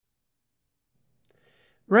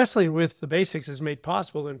Wrestling with the Basics is made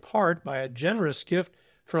possible in part by a generous gift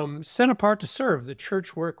from Set Apart to Serve, the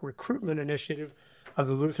church work recruitment initiative of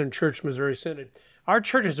the Lutheran Church Missouri Synod. Our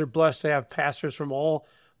churches are blessed to have pastors from all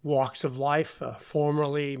walks of life,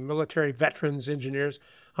 formerly military veterans, engineers,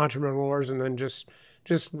 entrepreneurs, and then just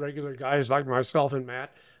regular guys like myself and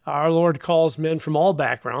Matt. Our Lord calls men from all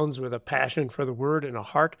backgrounds with a passion for the Word and a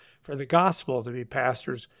heart for the gospel to be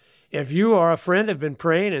pastors. If you or a friend have been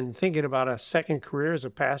praying and thinking about a second career as a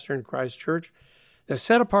pastor in Christ Church, the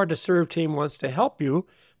Set Apart to Serve team wants to help you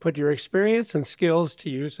put your experience and skills to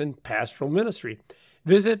use in pastoral ministry.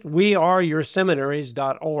 Visit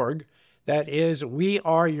weareyourseminaries.org. That is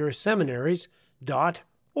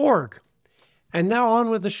weareyourseminaries.org. And now on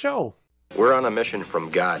with the show. We're on a mission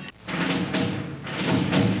from God.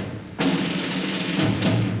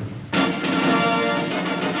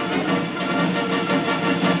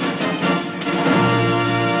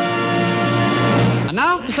 And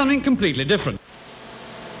now for something completely different.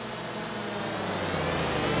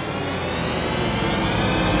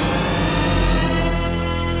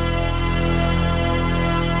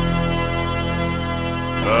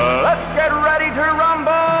 Let's get ready to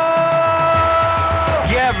rumble!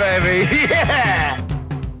 Yeah, baby, yeah!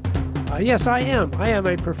 Yes, I am. I am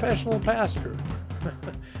a professional pastor.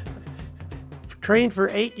 Trained for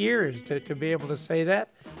 8 years to be able to say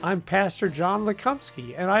that. I'm Pastor John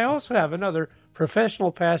Lekumsky, and I also have another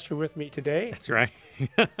professional pastor with me today. That's right.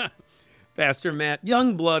 Pastor Matt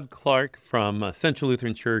Youngblood Clark from Central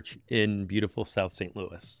Lutheran Church in beautiful South St.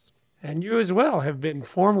 Louis. And you as well have been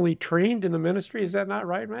formally trained in the ministry. Is that not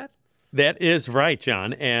right, Matt? That is right,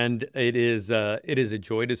 John. And it is a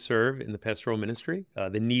joy to serve in the pastoral ministry.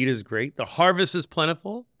 The need is great. The harvest is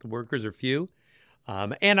plentiful. The workers are few.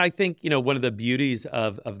 And I think, one of the beauties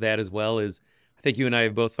of that as well is I think you and I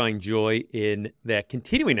have both found joy in that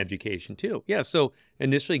continuing education too. Yeah, so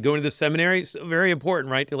initially going to the seminary, so very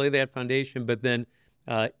important, right, to lay that foundation, but then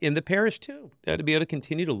in the parish too, to be able to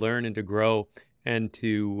continue to learn and to grow and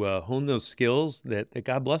to hone those skills that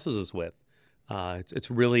God blesses us with. It's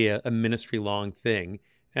really a ministry-long thing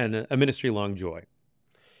and a ministry-long joy.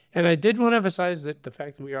 And I did want to emphasize that the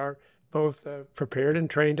fact that we are both prepared and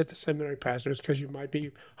trained at the seminary pastors, because you might be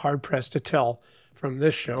hard-pressed to tell from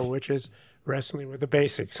this show, which is wrestling with the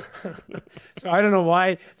basics. So I don't know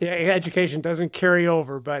why the education doesn't carry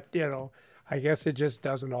over, but, I guess it just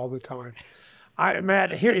doesn't all the time.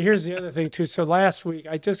 Matt, here's the other thing, too. So last week,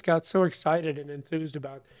 I just got so excited and enthused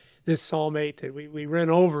about this Psalm 8 that we ran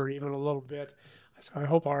over even a little bit. So I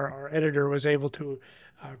hope our editor was able to,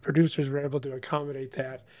 producers were able to accommodate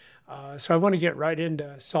that. So I want to get right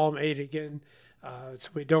into Psalm 8 again, so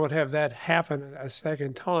we don't have that happen a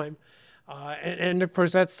second time. And of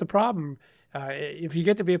course, that's the problem. If you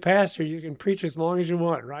get to be a pastor, you can preach as long as you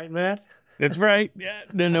want, right, Matt? That's right. Yeah.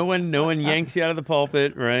 No one yanks you out of the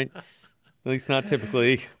pulpit, right? At least not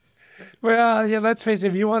typically. Well, yeah, let's face it,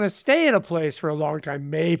 if you want to stay in a place for a long time,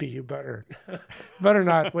 maybe you better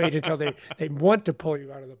not wait until they want to pull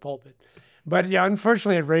you out of the pulpit. But yeah,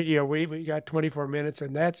 unfortunately at radio, we got 24 minutes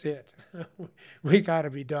and that's it. We got to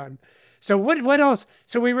be done. So what else?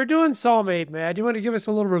 So we were doing Psalm 8, Matt. Do you want to give us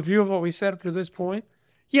a little review of what we said up to this point?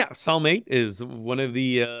 Yeah, Psalm 8 is one of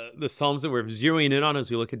the psalms that we're zeroing in on as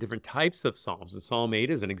we look at different types of psalms. And Psalm 8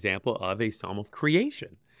 is an example of a psalm of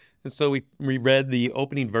creation. And so we read the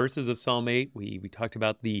opening verses of Psalm 8. We talked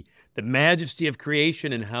about the majesty of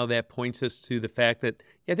creation and how that points us to the fact that,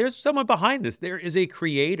 there's someone behind this. There is a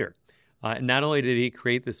creator. And not only did he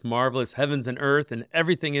create this marvelous heavens and earth and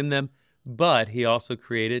everything in them, but he also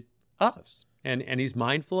created us. And he's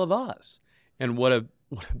mindful of us. And what a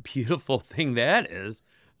beautiful thing that is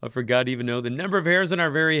for God to even know the number of hairs on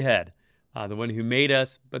our very head. The one who made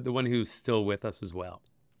us, but the one who's still with us as well.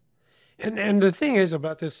 And the thing is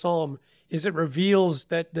about this psalm is it reveals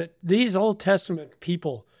that these Old Testament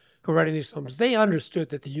people who are writing these psalms, they understood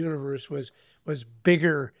that the universe was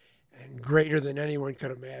bigger and greater than anyone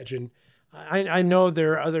could imagine. I know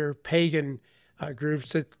there are other pagan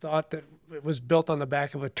groups that thought that it was built on the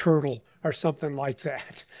back of a turtle or something like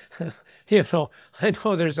that. I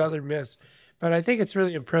know there's other myths, but I think it's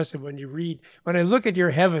really impressive when I look at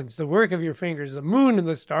your heavens, the work of your fingers, the moon and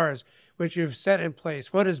the stars, which you've set in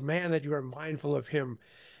place. What is man that you are mindful of him?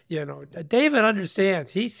 David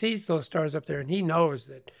understands. He sees those stars up there and he knows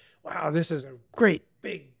that, wow, this is a great,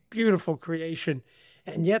 big, beautiful creation.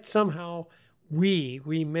 And yet somehow we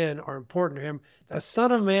men are important to him. The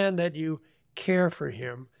Son of Man, that you care for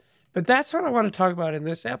him. But that's what I want to talk about in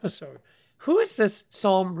this episode. Who is this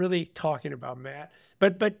psalm really talking about, Matt?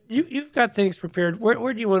 But you've got things prepared.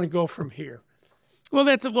 Where do you want to go from here? Well,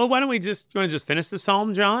 why don't we just, you want to just finish the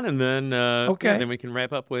Psalm, John, and then, Okay. then we can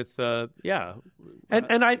wrap up with, But I want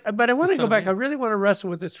to Son go of back. Man. I really want to wrestle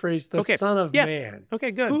with this phrase, the Okay. Son of Yeah. Man.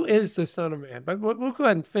 Okay, good. Who is the Son of Man? But we'll go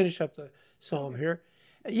ahead and finish up the psalm here.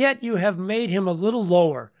 Yet you have made him a little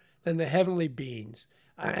lower than the heavenly beings.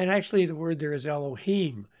 And actually, the word there is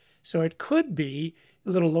Elohim. So it could be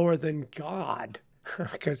a little lower than God,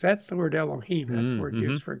 because that's the word Elohim. That's the word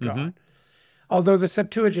used for God. Although the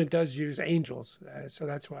Septuagint does use angels. So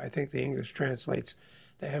that's why I think the English translates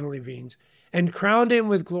the heavenly beings. And crowned him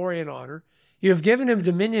with glory and honor. You have given him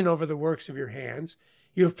dominion over the works of your hands.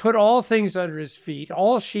 You have put all things under his feet,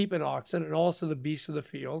 all sheep and oxen, and also the beasts of the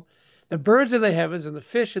field, the birds of the heavens and the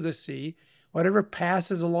fish of the sea, whatever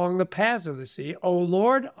passes along the paths of the sea. O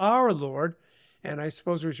Lord, our Lord. And I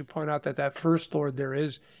suppose we should point out that that first Lord there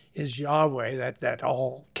is Yahweh, that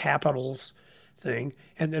all capitals thing.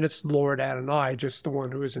 And then it's Lord Adonai, just the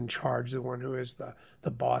one who is in charge, the one who is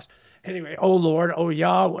the boss. Anyway, O Lord, O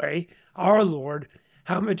Yahweh, our Lord,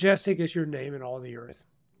 how majestic is your name in all the earth.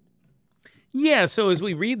 Yeah, so as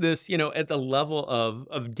we read this, at the level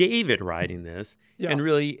of David writing this, Yeah. and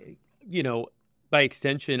really, by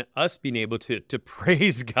extension, us being able to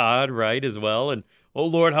praise God, right, as well, and oh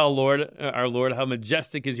Lord, our Lord, how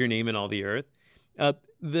majestic is your name in all the earth.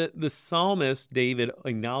 The psalmist David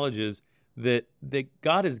acknowledges that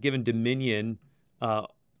God has given dominion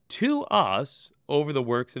to us over the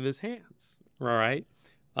works of his hands, all right?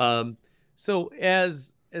 So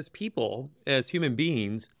as people, as human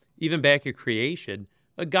beings, even back at creation,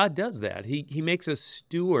 God does that. He makes us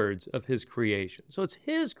stewards of his creation. So it's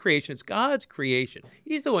his creation. It's God's creation.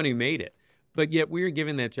 He's the one who made it. But yet we are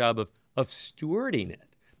given that job of stewarding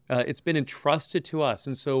it. It's been entrusted to us.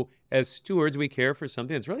 And so as stewards, we care for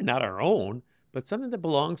something that's really not our own, but something that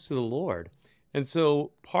belongs to the Lord. And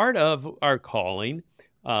so part of our calling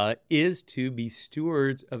is to be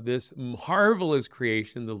stewards of this marvelous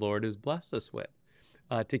creation the Lord has blessed us with,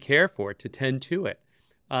 to care for it, to tend to it.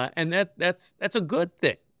 And that's a good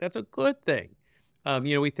thing. That's a good thing.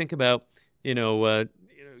 We think about,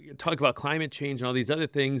 talk about climate change and all these other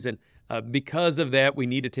things. And because of that, we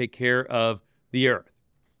need to take care of the earth.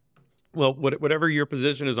 Well, whatever your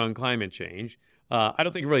position is on climate change, I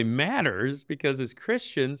don't think it really matters, because as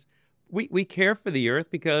Christians, we care for the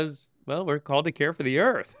earth because, well, we're called to care for the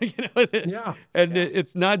earth. Yeah. And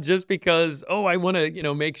it's not just because, I want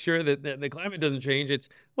to, make sure that the climate doesn't change. It's,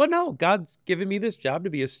 well, no, God's given me this job to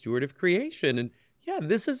be a steward of creation. And yeah,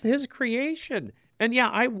 this is his creation. And yeah,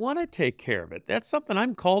 I want to take care of it. That's something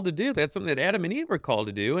I'm called to do. That's something that Adam and Eve were called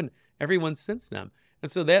to do, and everyone since them.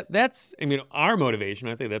 And so that's our motivation.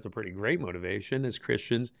 I think that's a pretty great motivation as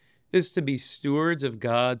Christians, is to be stewards of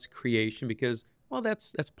God's creation, because, well,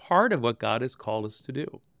 that's part of what God has called us to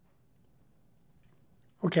do.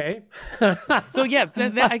 Okay. So yeah,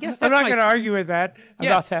 I guess that's I'm not going to argue with that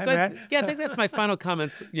about that, so Matt. I think that's my final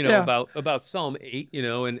comments, Yeah. about Psalm 8,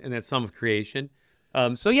 and that Psalm of creation.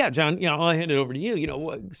 So yeah, John, I'll hand it over to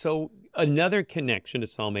you. So another connection to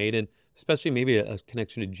Psalm 8, and especially maybe a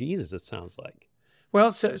connection to Jesus, it sounds like.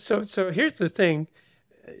 Well, so here's the thing.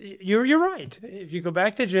 You're right. If you go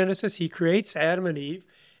back to Genesis, he creates Adam and Eve,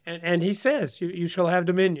 and he says, you shall have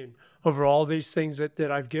dominion over all these things that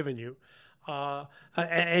I've given you.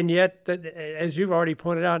 And yet, as you've already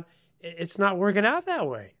pointed out, it's not working out that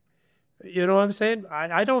way. You know what I'm saying?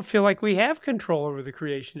 I don't feel like we have control over the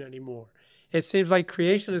creation anymore. It seems like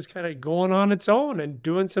creation is kind of going on its own and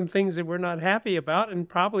doing some things that we're not happy about, and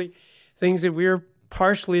probably things that we're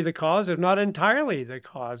partially the cause, if not entirely the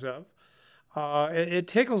cause of. It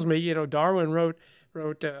tickles me. Darwin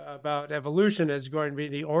wrote about evolution as going to be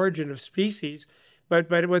the origin of species.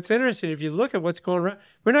 But what's interesting, if you look at what's going on,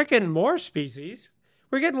 we're not getting more species.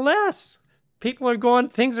 We're getting less. Things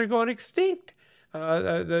are going extinct.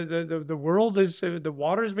 The world is, the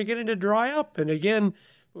water is beginning to dry up. And again,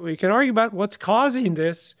 we can argue about what's causing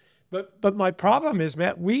this. But my problem is,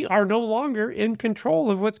 Matt, we are no longer in control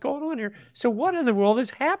of what's going on here. So what in the world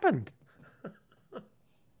has happened?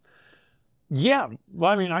 Yeah.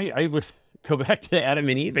 Well, I would go back to Adam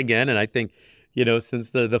and Eve again. And I think,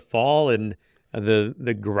 since the fall and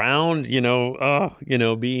the ground,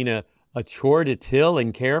 being a chore to till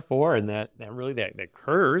and care for, and that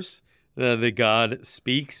curse that God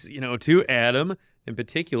speaks, to Adam in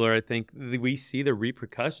particular, I think we see the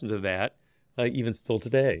repercussions of that even still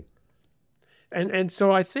today. And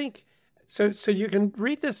so I think, so you can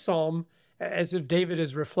read this psalm as if David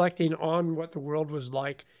is reflecting on what the world was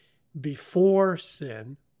like before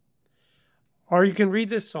sin, or you can read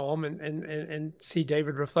this psalm and see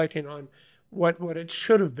David reflecting on what it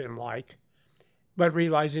should have been like, but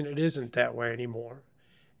realizing it isn't that way anymore.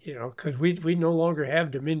 because we no longer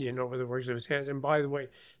have dominion over the works of his hands. And by the way,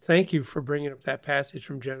 thank you for bringing up that passage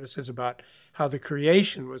from Genesis about how the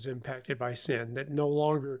creation was impacted by sin, that no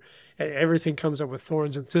longer everything comes up with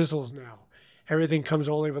thorns and thistles now. Everything comes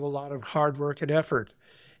only with a lot of hard work and effort.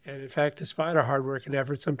 And in fact, despite our hard work and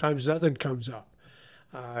effort, sometimes nothing comes up.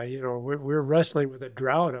 We're wrestling with a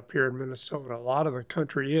drought up here in Minnesota. A lot of the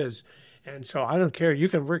country is. And so I don't care. You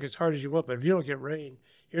can work as hard as you want, but if you don't get rain,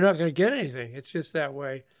 you're not going to get anything. It's just that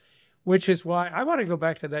way, which is why I want to go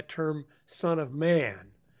back to that term, Son of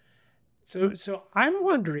Man. So I'm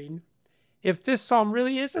wondering if this psalm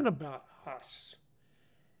really isn't about us.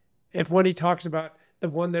 If when he talks about the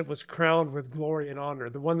one that was crowned with glory and honor,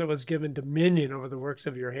 the one that was given dominion over the works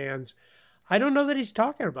of your hands, I don't know that he's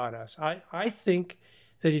talking about us. I think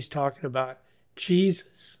that he's talking about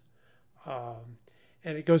Jesus.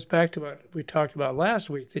 And it goes back to what we talked about last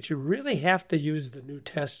week, that you really have to use the New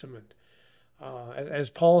Testament. As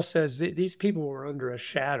Paul says, these people were under a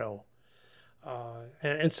shadow.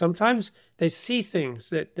 And sometimes they see things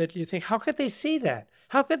that you think, how could they see that?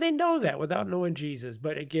 How could they know that without knowing Jesus?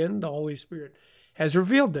 But again, the Holy Spirit has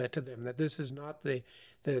revealed that to them, that this is not the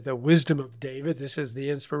wisdom of David. This is the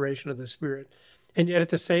inspiration of the Spirit. And yet at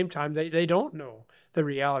the same time, they don't know the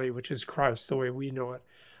reality, which is Christ, the way we know it.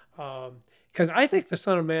 Because I think the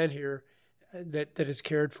Son of Man here that is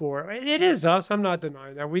cared for, it is us. I'm not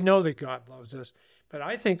denying that. We know that God loves us. But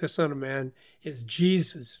I think the Son of Man is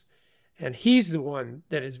Jesus. And he's the one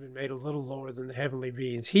that has been made a little lower than the heavenly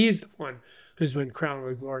beings. He's the one who's been crowned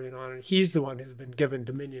with glory and honor. He's the one who's been given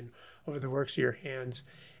dominion over the works of your hands.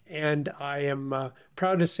 And I am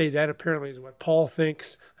proud to say that apparently is what Paul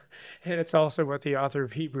thinks. And it's also what the author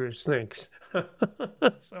of Hebrews thinks.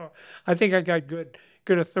 So I think I got good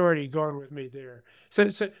authority going with me there.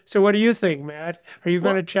 So what do you think, Matt? Are you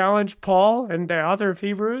going to challenge Paul and the author of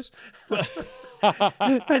Hebrews?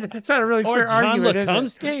 It's not a really fair argument, is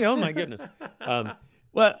it? Oh my goodness.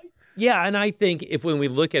 Well, yeah, and I think when we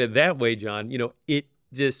look at it that way, John, it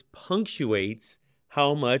just punctuates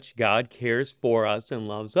how much God cares for us and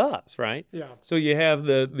loves us, right? Yeah. So you have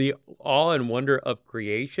the awe and wonder of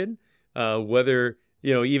creation, whether,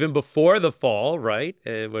 even before the fall, right,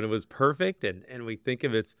 when it was perfect, and we think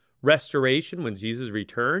of its restoration when Jesus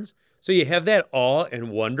returns. So you have that awe and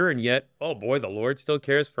wonder, and yet, oh boy, the Lord still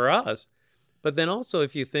cares for us. But then also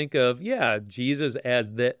if you think of, Jesus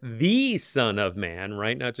as the Son of Man,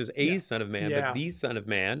 right, not just a Son of Man, but the Son of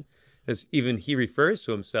Man, as even he refers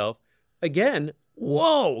to himself, again,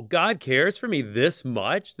 whoa, God cares for me this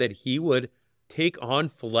much that he would take on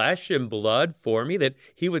flesh and blood for me, that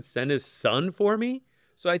he would send his Son for me.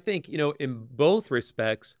 So I think, in both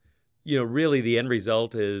respects, really the end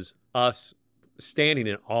result is us standing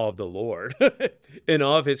in awe of the Lord, in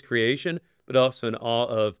awe of his creation, but also in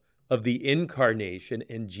awe of the incarnation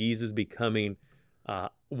and Jesus becoming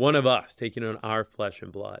one of us, taking on our flesh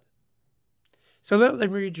and blood. So let me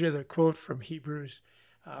read you the quote from Hebrews.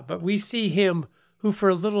 But we see him who for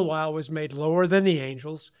a little while was made lower than the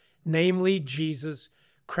angels, namely Jesus,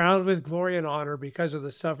 crowned with glory and honor because of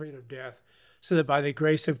the suffering of death, so that by the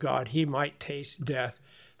grace of God he might taste death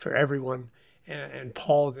for everyone. And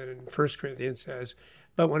Paul then in 1 Corinthians says,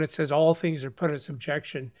 but when it says all things are put in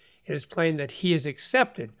subjection, it is plain that he is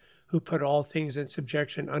accepted who put all things in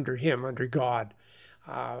subjection under him, under God.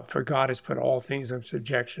 For God has put all things in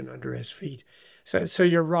subjection under his feet. So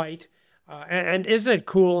you're right. And isn't it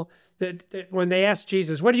cool that when they ask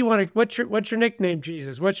Jesus, what do you want to, what's your nickname,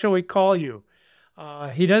 Jesus? What shall we call you?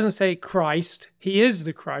 He doesn't say Christ. He is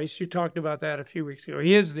the Christ. You talked about that a few weeks ago.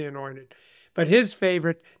 He is the anointed. But his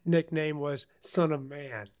favorite nickname was Son of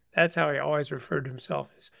Man. That's how he always referred to himself,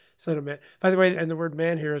 as Son of Man. By the way, and the word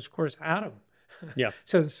man here is, of course, Adam. Yeah.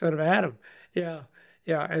 So the son of Adam. Yeah.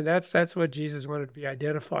 And that's what Jesus wanted to be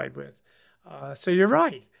identified with. So you're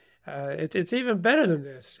right. It's even better than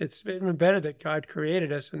this. It's even better that God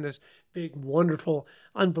created us in this big, wonderful,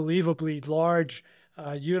 unbelievably large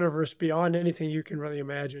universe beyond anything you can really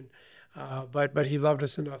imagine. But he loved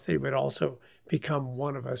us enough that he would also become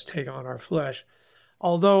one of us, take on our flesh.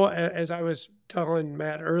 Although, as I was telling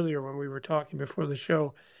Matt earlier when we were talking before the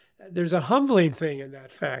show, there's a humbling thing in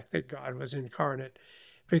that fact that God was incarnate.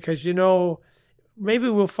 Because, maybe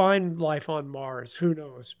we'll find life on Mars. Who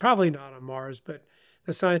knows? Probably not on Mars, but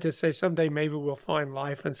the scientists say someday maybe we'll find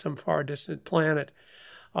life on some far distant planet.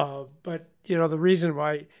 But, the reason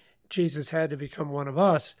why Jesus had to become one of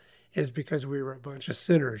us is because we were a bunch of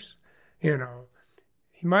sinners.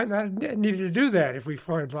 He might not have needed to do that if we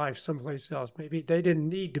find life someplace else. Maybe they didn't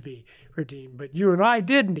need to be redeemed, but you and I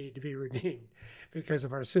did need to be redeemed because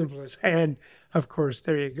of our sinfulness. And, of course,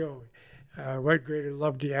 there you go. What greater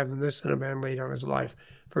love do you have than this, than a man laid down his life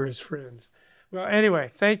for his friends? Well,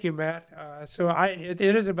 anyway, thank you, Matt. It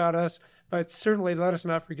is about us, but certainly let us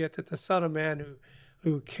not forget that the Son of Man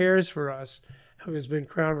who cares for us, who has been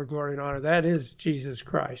crowned with glory and honor, that is Jesus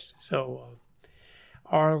Christ. So,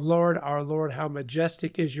 our Lord, how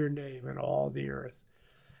majestic is your name in all the earth.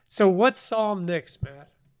 So what's Psalm next,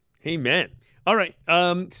 Matt? Amen. All right.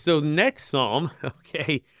 So next Psalm,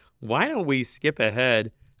 okay, why don't we skip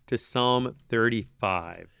ahead to Psalm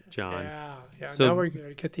 35, John? Yeah. So, now we're going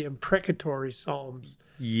to get the imprecatory Psalms.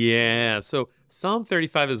 Yeah. So Psalm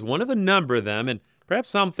 35 is one of a number of them, and perhaps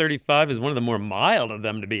Psalm 35 is one of the more mild of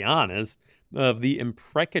them, to be honest, of the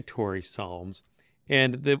imprecatory Psalms.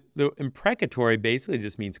 And the imprecatory basically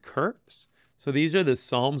just means curse. So these are the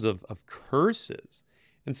Psalms of curses.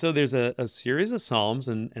 And so there's a series of Psalms,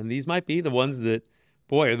 and these might be the ones that,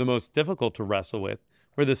 boy, are the most difficult to wrestle with,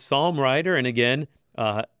 where the Psalm writer, and again,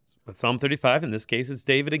 with Psalm 35, in this case, it's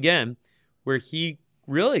David again, where he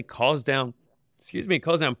really calls down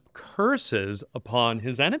curses upon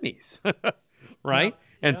his enemies, right?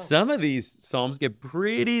 Yeah. And some of these Psalms get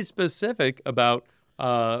pretty specific about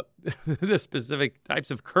the specific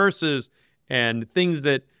types of curses and things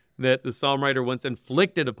that the Psalm writer once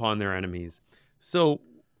inflicted upon their enemies. So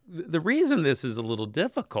the reason this is a little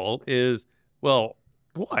difficult is, well,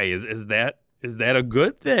 boy, is that a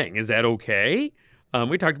good thing? Is that okay?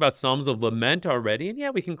 We talked about Psalms of lament already, and yeah,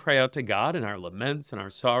 we can cry out to God in our laments and our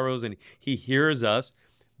sorrows, and he hears us.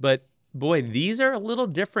 But boy, these are a little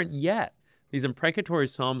different yet. These imprecatory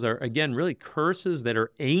Psalms are, again, really curses that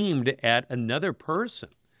are aimed at another person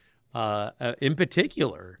in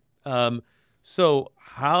particular. So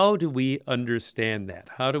how do we understand that?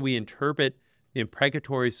 How do we interpret the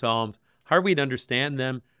imprecatory Psalms? How are we to understand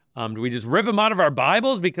them? Do we just rip them out of our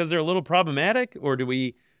Bibles because they're a little problematic? Or do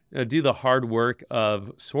we do the hard work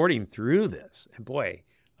of sorting through this? And boy,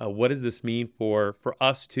 what does this mean for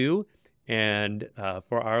us too, and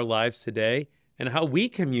for our lives today, and how we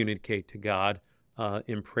communicate to God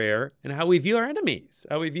in prayer, and how we view our enemies,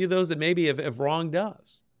 how we view those that maybe have wronged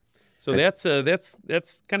us? So that's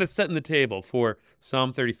kind of setting the table for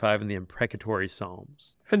Psalm 35 and the imprecatory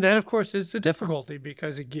Psalms. And that, of course, is the difficulty,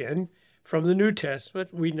 because, again, from the New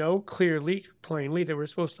Testament, we know plainly, that we're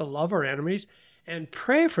supposed to love our enemies and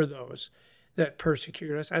pray for those that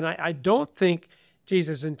persecute us. And I don't think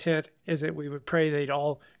Jesus' intent is that we would pray they'd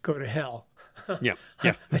all go to hell. Yeah.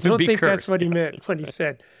 I don't think that's what he meant when he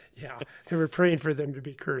said, they were praying for them to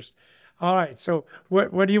be cursed. All right, so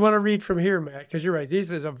what do you want to read from here, Matt? Because you're right,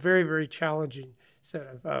 this is a very, very challenging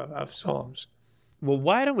set of Psalms. Well,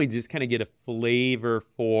 why don't we just kind of get a flavor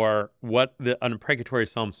for what the imprecatory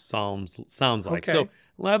Psalms sounds like? Okay. So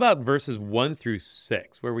how about verses 1 through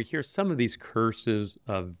 6, where we hear some of these curses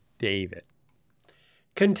of David?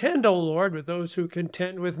 Contend, O Lord, with those who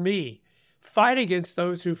contend with me. Fight against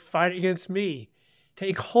those who fight against me.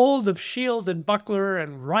 Take hold of shield and buckler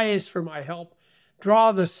and rise for my help.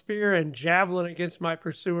 Draw the spear and javelin against my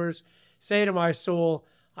pursuers. Say to my soul,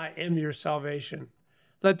 I am your salvation.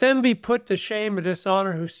 Let them be put to shame and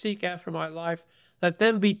dishonor who seek after my life. Let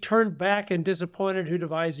them be turned back and disappointed who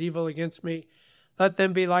devise evil against me. Let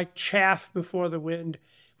them be like chaff before the wind,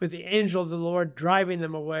 with the angel of the Lord driving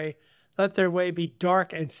them away. Let their way be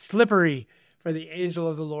dark and slippery, for the angel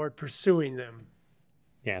of the Lord pursuing them.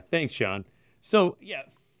 Yeah, thanks, Sean. So,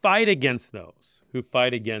 fight against those who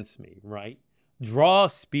fight against me, right? Draw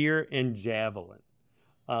spear and javelin.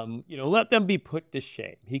 Let them be put to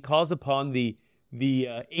shame. He calls upon the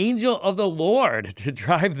angel of the Lord to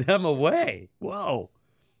drive them away. Whoa.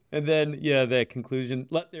 And then, the conclusion,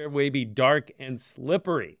 let their way be dark and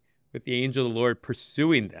slippery, with the angel of the Lord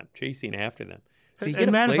pursuing them, chasing after them. So you get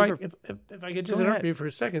and Matt, flavor. if I could just interrupt you for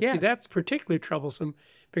a second. Yeah. See, that's particularly troublesome,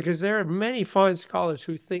 because there are many fine scholars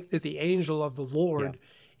who think that the angel of the Lord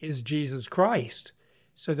is Jesus Christ.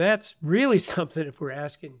 So that's really something if we're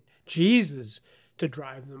asking Jesus to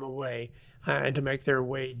drive them away and to make their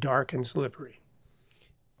way dark and slippery.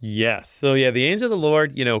 Yes. So the angel of the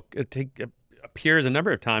Lord, appears a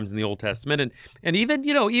number of times in the Old Testament, and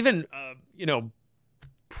even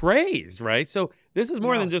praise, right? So this is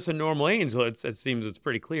more than just a normal angel. It seems it's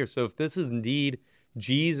pretty clear. So if this is indeed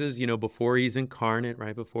Jesus, before he's incarnate,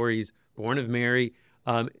 right, before he's born of Mary,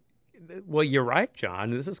 well, you're right,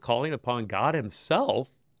 John. This is calling upon God himself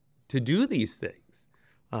to do these things,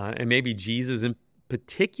 and maybe Jesus in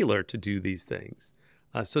particular to do these things.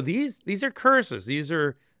 So these are curses. These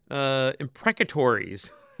are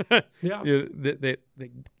imprecatories.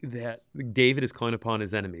 That David is calling upon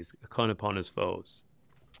his enemies, calling upon his foes.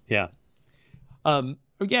 Yeah.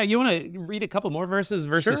 Oh, yeah, you want to read a couple more verses,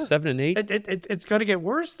 verses Sure. 7 and 8? It's going to get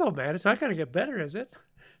worse, though, man. It's not going to get better, is it?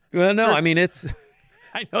 Well, no, I mean, it's,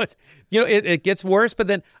 I know it's, it gets worse, but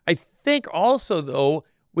then I think also, though,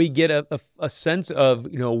 we get a sense of,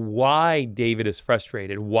 why David is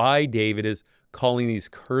frustrated, why David is calling these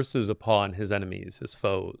curses upon his enemies, his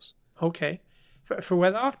foes. Okay. For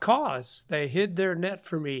without cause, they hid their net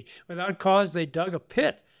for me. Without cause, they dug a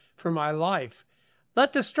pit for my life.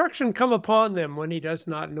 Let destruction come upon them when he does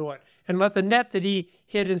not know it. And let the net that he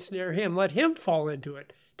hid ensnare him. Let him fall into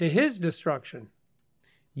it, to his destruction.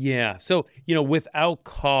 Yeah. So, without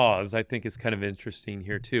cause, I think is kind of interesting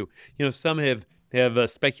here too. Some have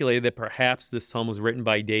speculated that perhaps this psalm was written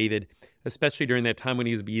by David, especially during that time when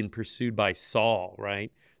he was being pursued by Saul,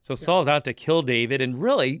 right? So Saul's out to kill David, and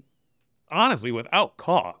really, honestly, without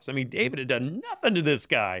cause. I mean, David had done nothing to this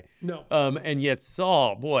guy. No. And yet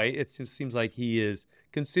Saul, boy, it seems like he is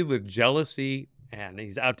consumed with jealousy, and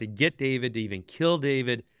he's out to get David, to even kill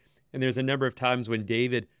David. And there's a number of times when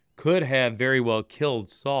David could have very well killed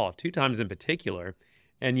Saul, 2 times in particular,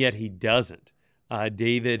 and yet he doesn't.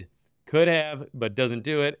 David could have, but doesn't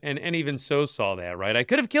do it. And even so saw that, right? I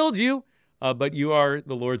could have killed you, but you are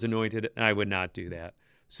the Lord's anointed, and I would not do that.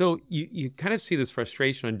 So you kind of see this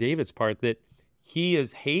frustration on David's part that he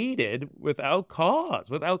is hated without cause.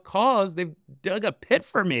 Without cause, they've dug a pit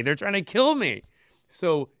for me. They're trying to kill me.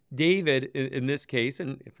 So David, in this case,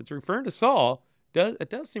 and if it's referring to Saul, it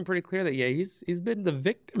does seem pretty clear that, he's been the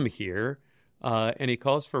victim here. And he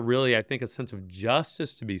calls for really, I think, a sense of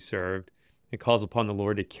justice to be served, and calls upon the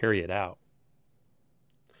Lord to carry it out.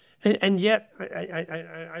 And yet,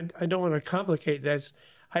 I don't want to complicate this.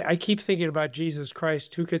 I keep thinking about Jesus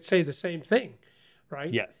Christ, who could say the same thing,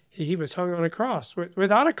 right? Yes. He was hung on a cross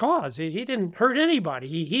without a cause. He didn't hurt anybody.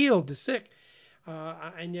 He healed the sick.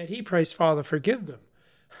 And yet he prays, Father, forgive them,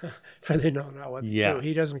 for they know not what they do.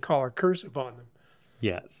 He doesn't call a curse upon them.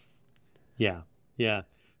 Yes. Yeah.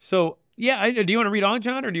 So, do you want to read on,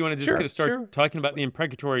 John, or do you want to just kind of start talking about the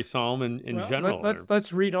imprecatory psalm in general?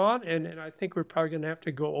 Let's read on, and I think we're probably going to have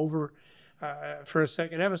to go over for a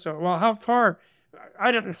second episode. Well, how far?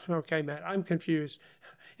 I don't. Okay, Matt, I'm confused.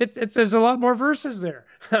 There's a lot more verses there.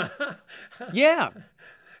 Yeah.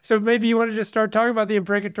 So maybe you want to just start talking about the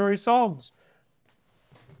imprecatory psalms.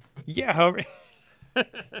 Yeah. However.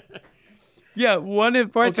 Yeah,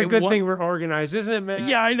 it's a good thing we're organized, isn't it, man?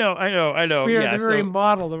 Yeah, I know. We are the very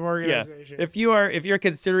model of organization. Yeah. If you're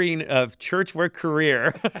considering a church work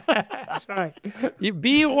career, that's right. You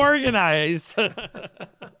be organized.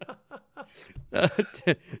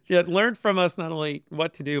 Learn from us not only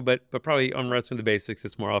what to do, but probably on wrestling the basics.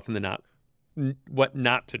 It's more often than not what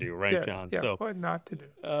not to do, right, yes, John? Yeah, what not to do.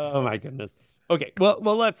 Oh my goodness. Okay,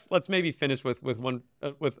 well, let's maybe finish with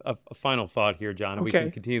a final thought here, John, and we can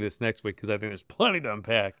continue this next week because I think there's plenty to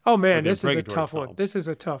unpack. Oh man, this is a tough one. This is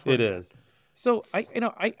a tough one. It is. So I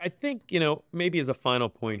think maybe as a final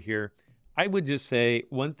point here, I would just say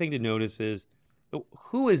one thing to notice is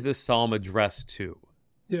who is this psalm addressed to?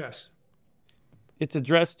 Yes, it's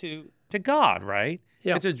addressed to God, right?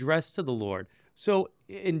 Yeah, it's addressed to the Lord. So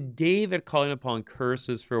in David calling upon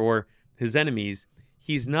curses for his enemies,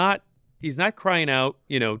 he's not crying out,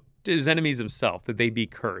 to his enemies himself that they be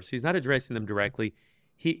cursed. He's not addressing them directly.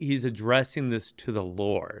 He's addressing this to the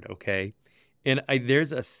Lord, okay? And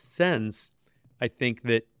there's a sense, I think,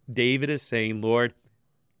 that David is saying, Lord,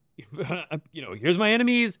 here's my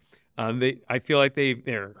enemies. I feel like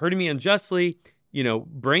they're hurting me unjustly.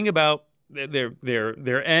 Bring about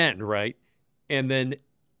their end, right? And then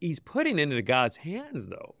he's putting it into God's hands,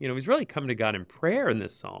 though. He's really coming to God in prayer in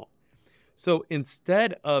this psalm. So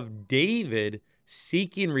instead of David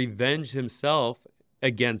seeking revenge himself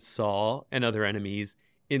against Saul and other enemies,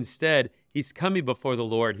 instead he's coming before the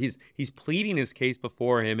Lord. He's pleading his case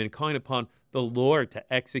before him and calling upon the Lord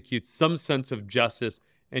to execute some sense of justice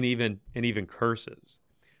and even curses.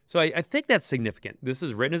 So I think that's significant. This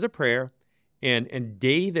is written as a prayer, and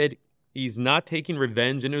David, he's not taking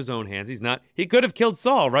revenge into his own hands. He could have killed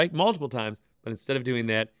Saul, right, multiple times, but instead of doing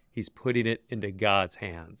that, he's putting it into God's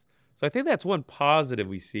hands. So I think that's one positive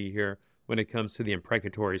we see here when it comes to the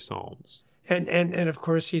imprecatory psalms. And of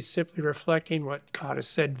course, he's simply reflecting what God has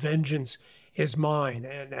said, vengeance is mine.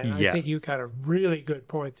 And yes. I think you got a really good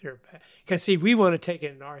point there. Because, see, we want to take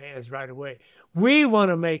it in our hands right away. We want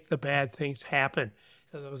to make the bad things happen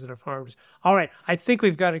to those that have harmed us. All right, I think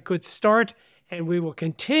we've got a good start, and we will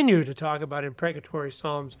continue to talk about imprecatory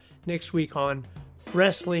psalms next week on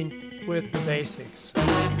Wrestling with the Basics.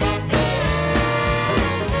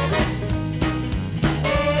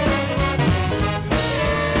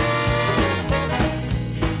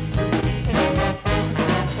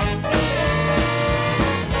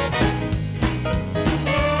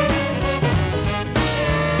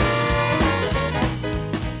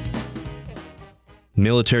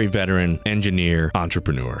 military veteran, engineer,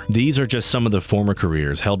 entrepreneur. These are just some of the former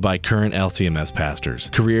careers held by current LCMS pastors,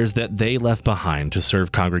 careers that they left behind to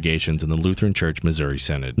serve congregations in the Lutheran Church Missouri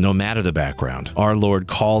Synod. No matter the background, our Lord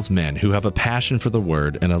calls men who have a passion for the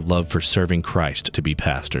Word and a love for serving Christ to be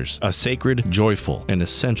pastors, a sacred, joyful, and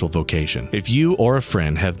essential vocation. If you or a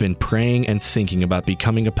friend have been praying and thinking about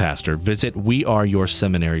becoming a pastor, visit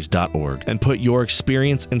weareyourseminaries.org and put your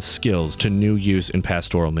experience and skills to new use in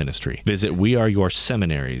pastoral ministry. Visit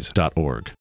weareyourseminaries.org.